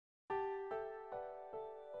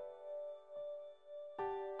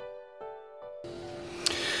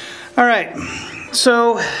All right,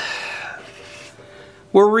 so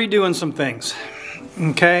we're redoing some things,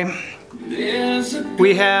 okay?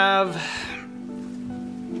 We have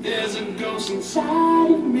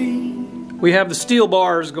the steel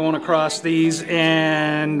bars going across these,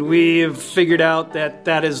 and we've figured out that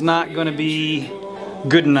that is not going to be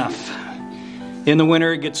good enough. In the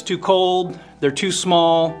winter it gets too cold, they're too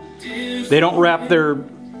small, they don't wrap their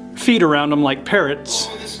feet around them like parrots,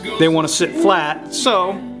 they want to sit flat.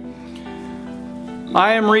 So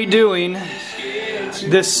I am redoing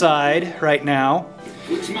this side right now,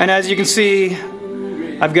 and as you can see,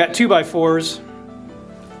 I've got 2x4s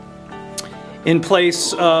in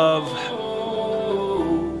place of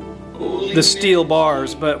the steel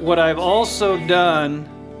bars. But what I've also done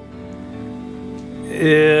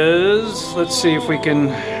is, let's see if we can,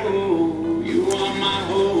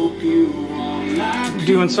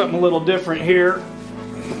 doing something a little different here.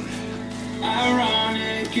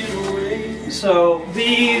 So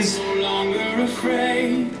these are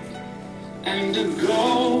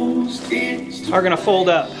going to fold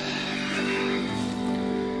up.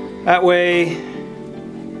 That way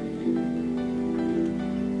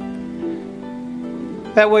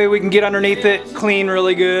we can get underneath it, clean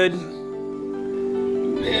really good.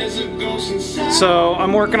 So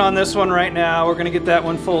I'm working on this one right now. We're going to get that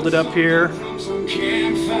one folded up here.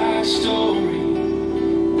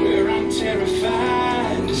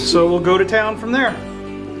 So we'll go to town from there.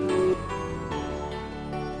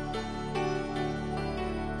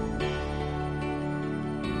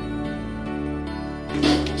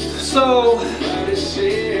 So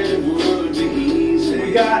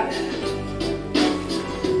we got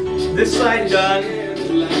this side done.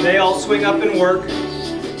 They all swing up and work.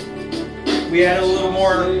 We add a little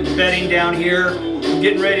more bedding down here. I'm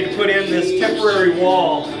getting ready to put in this temporary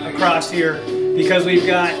wall across here because we've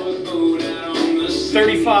got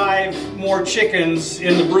 35 more chickens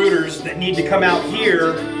in the brooders that need to come out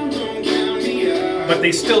here, but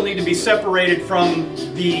they still need to be separated from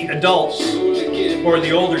the adults or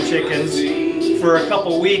the older chickens for a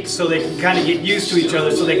couple weeks so they can kind of get used to each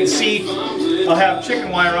other, so they can see. I'll have chicken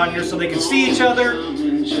wire on here so they can see each other,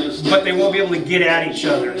 but they won't be able to get at each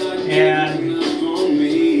other, and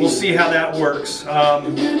we'll see how that works.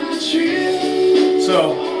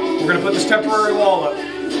 So we're going to put this temporary wall up.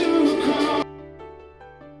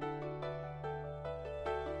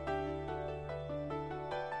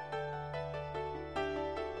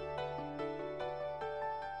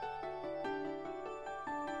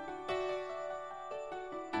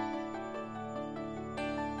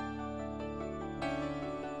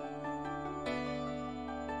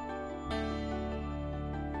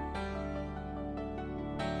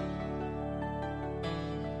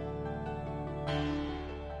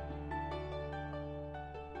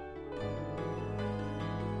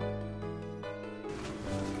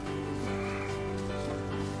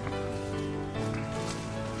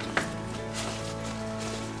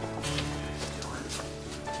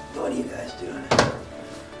 What are you guys doing?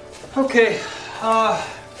 Okay,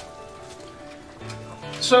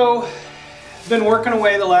 so been working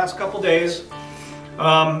away the last couple days.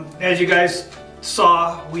 As you guys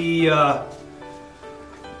saw, we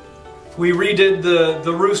redid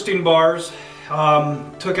the roosting bars.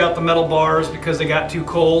 Took out the metal bars because they got too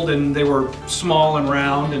cold and they were small and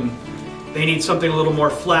round, and they need something a little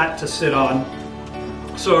more flat to sit on.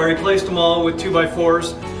 So I replaced them all with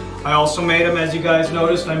 2x4s. I also made them, as you guys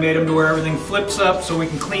noticed, I made them to where everything flips up so we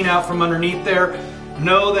can clean out from underneath there.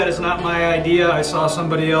 No, that is not my idea. I saw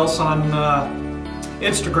somebody else on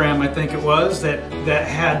Instagram, I think it was, that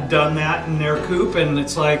had done that in their coop, and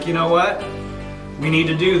it's like, you know what? We need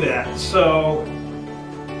to do that. So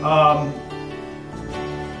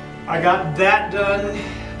I got that done.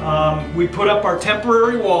 We put up our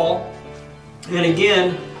temporary wall, and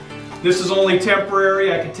again, this is only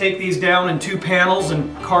temporary. I could take these down in 2 panels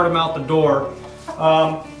and cart them out the door.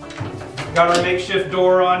 Got our makeshift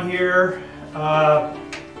door on here.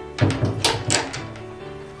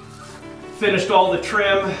 Finished all the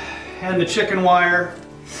trim and the chicken wire.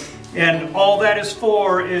 And all that is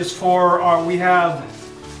for our, we have,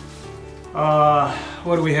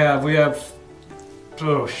 what do we have? We have,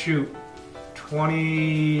 oh shoot,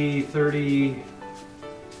 20, 30,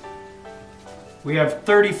 we have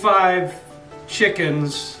 35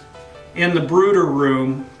 chickens in the brooder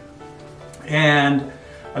room, and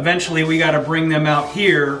eventually we got to bring them out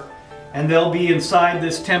here, and they'll be inside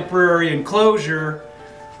this temporary enclosure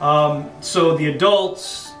so the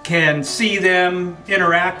adults can see them,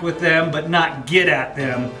 interact with them, but not get at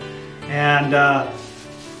them. And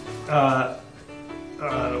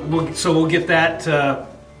so we'll get that,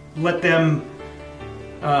 let them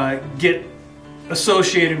get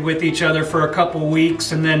associated with each other for a couple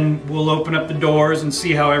weeks, and then we'll open up the doors and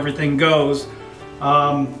see how everything goes.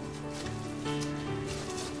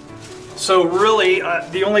 So really,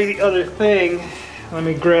 the only other thing, let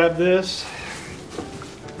me grab this.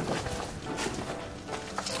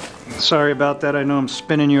 Sorry about that, I know I'm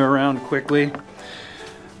spinning you around quickly.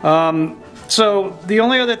 So the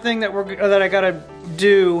only other thing that I gotta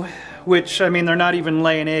do, which, I mean, they're not even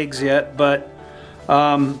laying eggs yet, but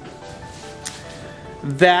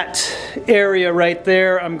that area right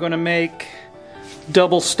there, I'm gonna make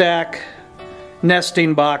double stack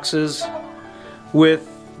nesting boxes with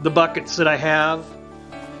the buckets that I have,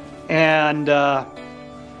 and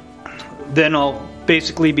then I'll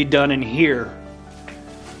basically be done in here.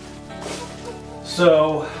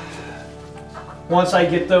 So once I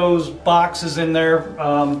get those boxes in there,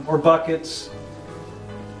 or buckets,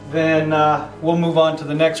 then we'll move on to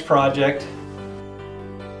the next project.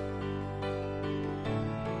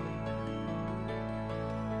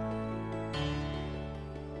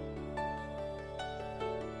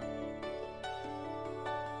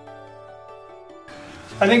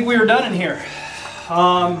 I think we are done in here.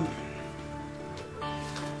 I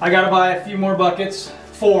gotta buy a few more buckets,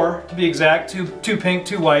 4 to be exact, two pink,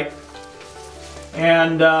 2 white,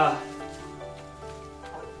 and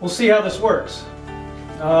we'll see how this works.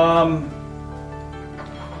 I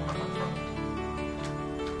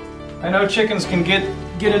know chickens can get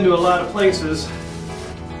into a lot of places,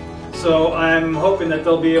 so I'm hoping that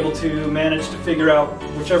they'll be able to manage to figure out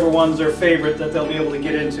whichever one's their favorite, that they'll be able to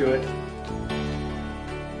get into it.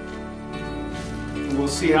 We'll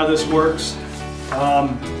see how this works.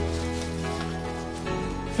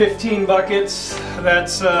 15 buckets,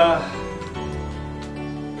 that's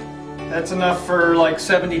enough for like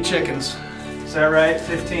 70 chickens. Is that right?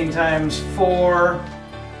 15 times 4,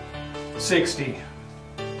 60.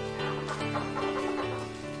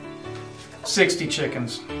 60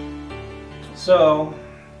 chickens. So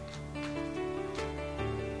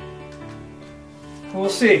we'll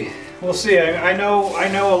see. We'll see. I know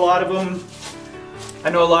a lot of them. I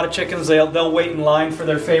know a lot of chickens, they'll wait in line for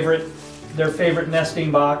their favorite nesting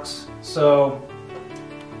box. So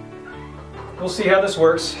we'll see how this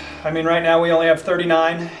works. I mean, right now we only have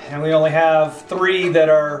 39, and we only have 3 that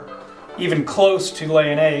are even close to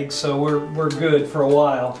laying eggs, so we're good for a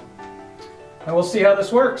while. And we'll see how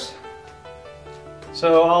this works.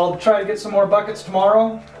 So I'll try to get some more buckets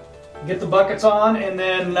tomorrow, get the buckets on, and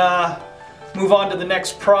then move on to the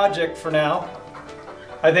next project for now.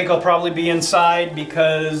 I think I'll probably be inside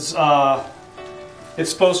because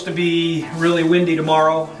it's supposed to be really windy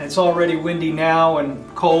tomorrow. It's already windy now and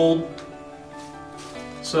cold.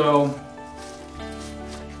 So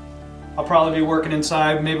I'll probably be working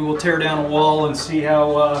inside. Maybe we'll tear down a wall and see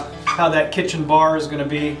how that kitchen bar is going to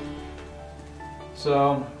be.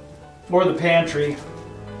 So, or the pantry.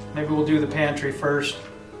 Maybe we'll do the pantry first.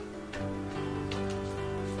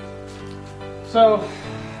 So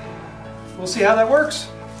we'll see how that works.